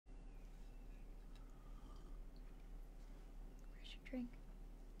drink.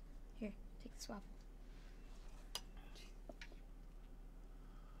 Here, take the swab.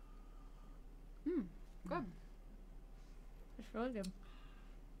 Good. It's really good.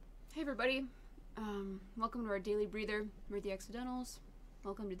 Hey everybody, welcome to our daily breather. We're the Accidentals.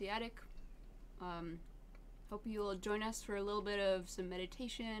 Welcome to the attic. Hope you'll join us for a little bit of some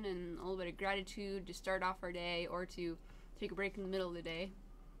meditation and a little bit of gratitude to start off our day, or to take a break in the middle of the day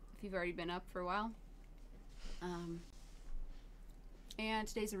if you've already been up for a while. And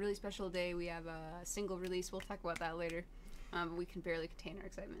today's a really special day. We have a single release. We'll talk about that later. But we can barely contain our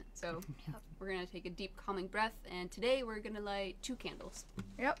excitement. So we're going to take a deep calming breath, and today we're going to light 2 candles.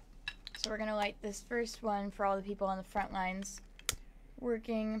 Yep. So we're going to light this first one for all the people on the front lines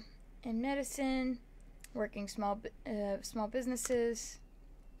working in medicine, working small businesses,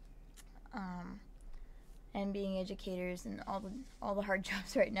 and being educators and all the hard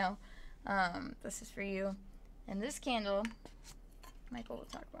jobs right now. This is for you. And this candle, Michael will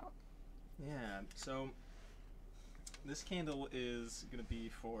talk about. Yeah, so this candle is going to be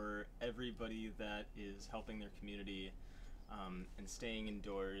for everybody that is helping their community and staying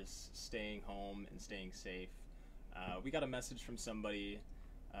indoors, staying home, and staying safe. We got a message from somebody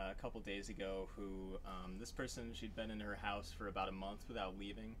a couple days ago who, this person, she'd been in her house for about a month without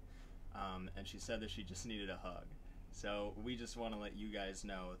leaving, and she said that she just needed a hug. So we just want to let you guys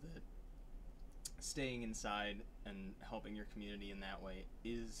know that staying inside and helping your community in that way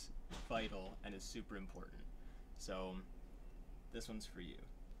is vital and is super important. So this one's for you.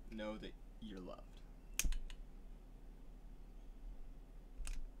 Know that you're loved.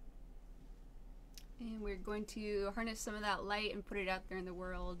 And we're going to harness some of that light and put it out there in the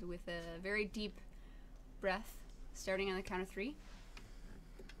world with a very deep breath, starting on the count of 3.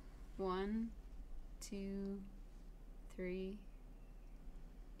 1, 2, 3.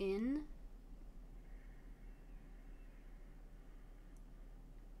 In.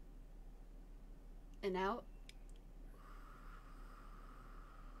 And out.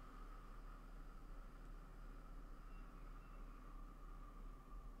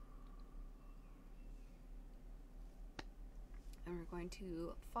 And we're going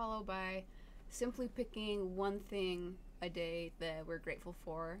to follow by simply picking one thing a day that we're grateful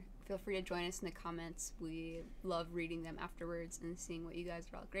for. Feel free to join us in the comments. We love reading them afterwards and seeing what you guys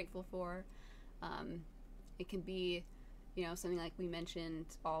are all grateful for. It can be, something like we mentioned,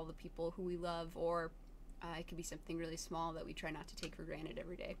 all the people who we love, or it could be something really small that we try not to take for granted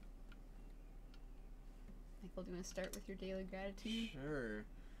every day. Michael, do you want to start with your daily gratitude? Sure.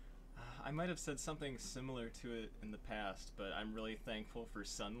 I might have said something similar to it in the past, but I'm really thankful for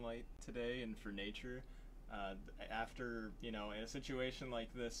sunlight today and for nature. After, in a situation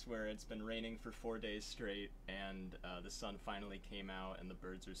like this where it's been raining for 4 days straight and the sun finally came out and the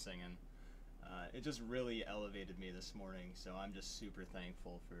birds are singing, it just really elevated me this morning, so I'm just super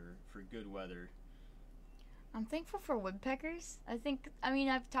thankful for good weather. I'm thankful for woodpeckers.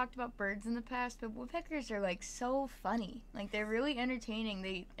 I've talked about birds in the past, but woodpeckers are so funny. They're really entertaining.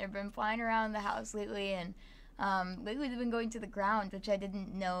 They've been flying around the house lately, and lately they've been going to the ground, which I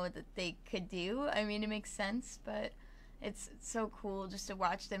didn't know that they could do. It makes sense, but it's so cool just to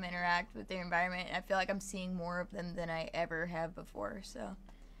watch them interact with their environment. I feel like I'm seeing more of them than I ever have before, so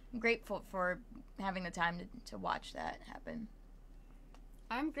I'm grateful for having the time to watch that happen.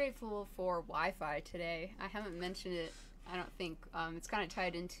 I'm grateful for Wi-Fi today. I haven't mentioned it, I don't think. It's kind of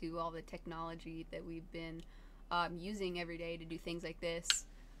tied into all the technology that we've been using every day to do things like this.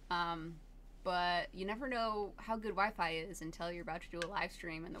 But you never know how good Wi-Fi is until you're about to do a live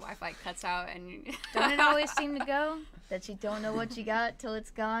stream and the Wi-Fi cuts out. And Don't it always seem to go? That you don't know what you got till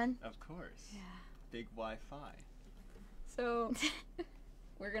it's gone? Of course. Yeah. Big Wi-Fi. So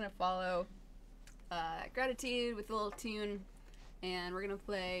we're going to follow gratitude with a little tune. And we're going to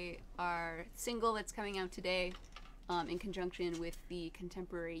play our single that's coming out today in conjunction with the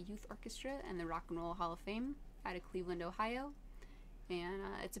Contemporary Youth Orchestra and the Rock and Roll Hall of Fame out of Cleveland, Ohio. And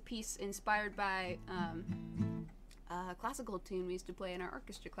it's a piece inspired by a classical tune we used to play in our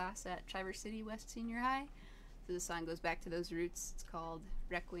orchestra class at Traverse City West Senior High. So the song goes back to those roots. It's called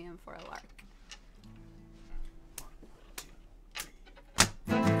Requiem for a Lark.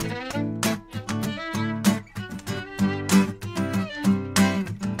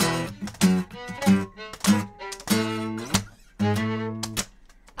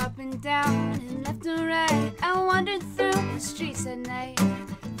 Down and left and right, I wandered through the streets at night,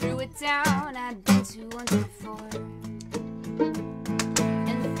 through a town I'd been to once before,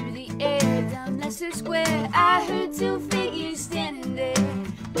 and through the air down Leicester Square I heard 2 figures standing there,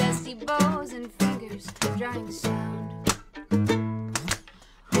 dusty bows and fingers drawing the sound.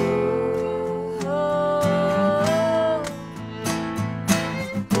 Oh, oh, oh.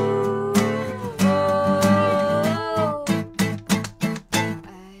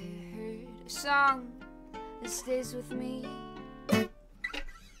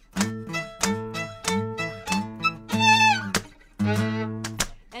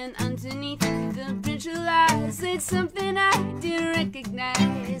 something I didn't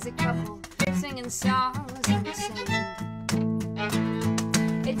recognize. A couple singing songs in the same.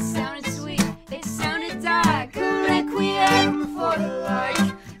 It sounded sweet, it sounded dark. A requiem for the lark,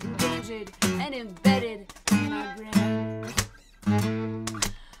 endangered and embedded in my brain.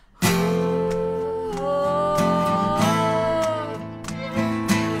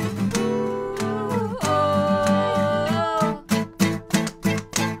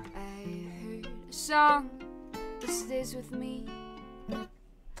 Song that stays with me.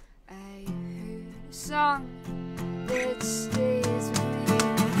 I heard a song that stays with me.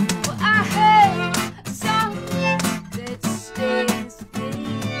 Well, I heard a song that stays with me.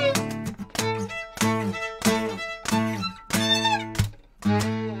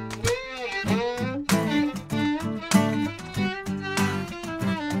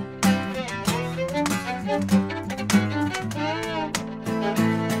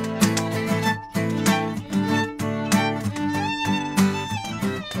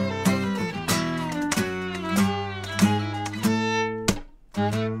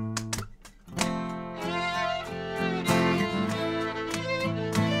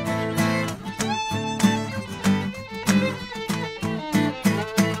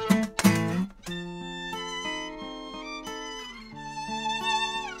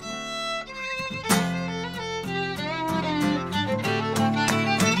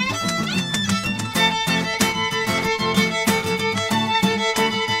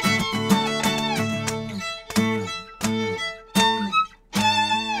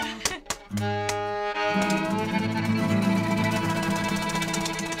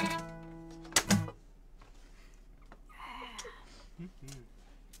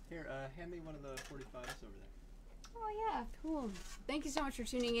 Here, hand me one of the 45s over there. Oh yeah, cool. Thank you so much for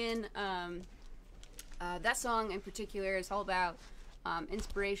tuning in. That song in particular is all about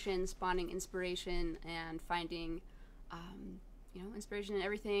inspiration, spawning inspiration, and finding, inspiration in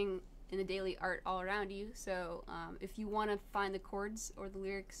everything in the daily art all around you. So if you want to find the chords or the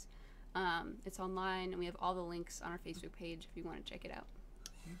lyrics, it's online, and we have all the links on our Facebook page if you want to check it out.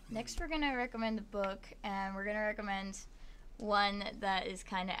 Next, we're going to recommend a book, and we're going to recommend one that is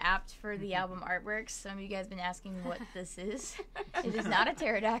kind of apt for the album artwork. Some of you guys have been asking what this is. It is not a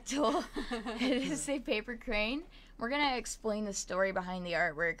pterodactyl. It is a paper crane. We're going to explain the story behind the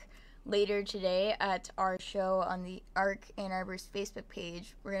artwork later today at our show on the Arc Ann Arbor's Facebook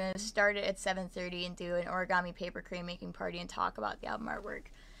page. We're going to start it at 7:30 and do an origami paper crane making party and talk about the album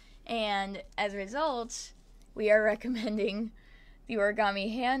artwork. And as a result, we are recommending the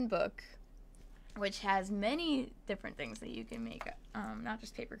Origami Handbook, which has many different things that you can make, not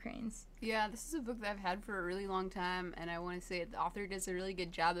just paper cranes. Yeah, this is a book that I've had for a really long time, and I want to say the author does a really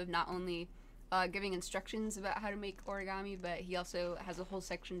good job of not only giving instructions about how to make origami, but he also has a whole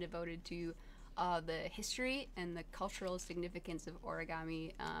section devoted to the history and the cultural significance of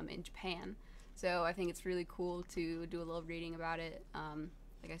origami in Japan. So I think it's really cool to do a little reading about it.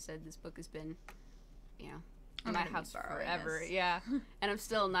 Like I said, this book has been, in my house forever. Yeah. And we're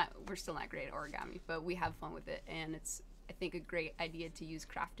still not great at origami, but we have fun with it, and it's, I think, a great idea to use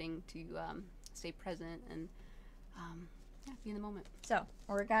crafting to stay present and be in the moment. So,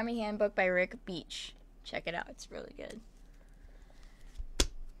 Origami Handbook by Rick Beach. Check it out. It's really good.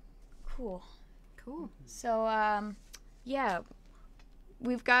 Cool. So,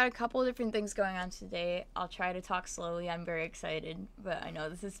 we've got a couple different things going on today. I'll try to talk slowly. I'm very excited, but I know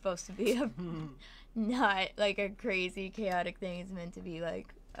this is supposed to be not like a crazy chaotic thing. It's meant to be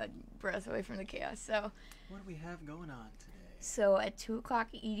like a breath away from the chaos. So what do we have going on today? So at 2 o'clock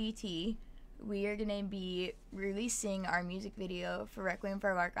EDT, we are going to be releasing our music video for Requiem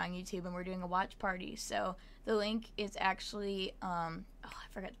for Lark on YouTube, and we're doing a watch party. So the link is actually, I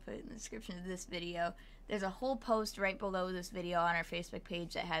forgot to put it in the description of this video. There's a whole post right below this video on our Facebook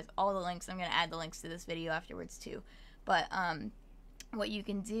page that has all the links. I'm going to add the links to this video afterwards too. But what you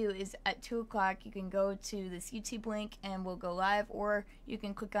can do is at 2 o'clock, you can go to this YouTube link and we'll go live, or you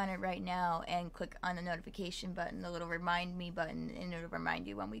can click on it right now and click on the notification button, the little remind me button, and it'll remind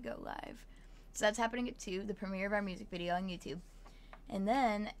you when we go live. So that's happening at 2, the premiere of our music video on YouTube. And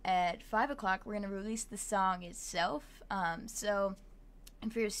then at 5 o'clock, we're going to release the song itself. So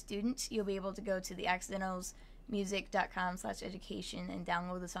if you're a student, you'll be able to go to theaccidentalsmusic.com/education and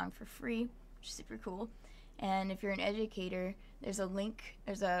download the song for free, which is super cool. And if you're an educator, there's a link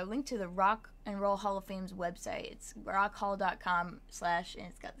to the Rock and Roll Hall of Fame's website. It's rockhall.com/ and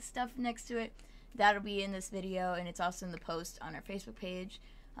it's got the stuff next to it. That'll be in this video, and it's also in the post on our Facebook page.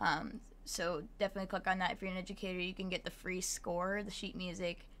 So definitely click on that. If you're an educator, you can get the free score, the sheet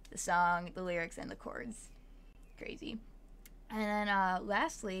music, the song, the lyrics, and the chords. Crazy. And then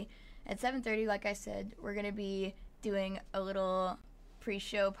lastly, at 7:30, like I said, we're gonna be doing a little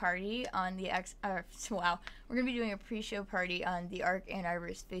pre-show party on the we're gonna be doing a pre-show party on the Arc Ann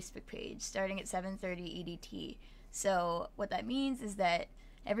Arbor's Facebook page starting at 7:30 EDT. So what that means is that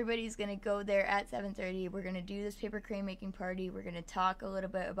everybody's gonna go there at 7:30. We're gonna do this paper crane making party. We're gonna talk a little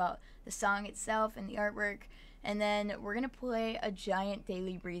bit about the song itself and the artwork, and then we're gonna play a giant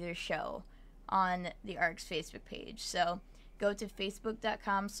Daily Breather show on the Arc's Facebook page. So go to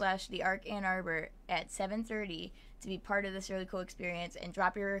facebook.com/the Arc Ann Arbor at 7:30 to be part of this really cool experience, and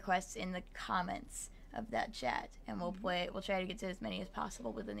drop your requests in the comments of that chat, and we'll try to get to as many as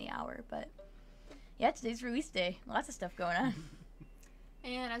possible within the hour. But yeah, today's release day. Lots of stuff going on.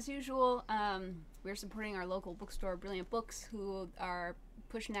 And as usual, we're supporting our local bookstore, Brilliant Books, who are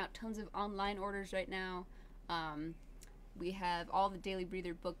pushing out tons of online orders right now. We have all the Daily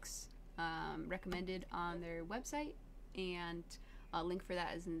Breather books recommended on their website, and a link for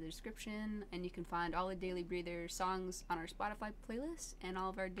that is in the description. And you can find all the Daily Breather songs on our Spotify playlist and all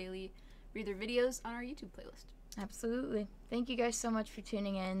of our Daily Breather videos on our YouTube playlist. Absolutely. Thank you guys so much for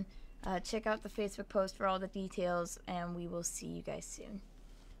tuning in. Check out the Facebook post for all the details, and we will see you guys soon.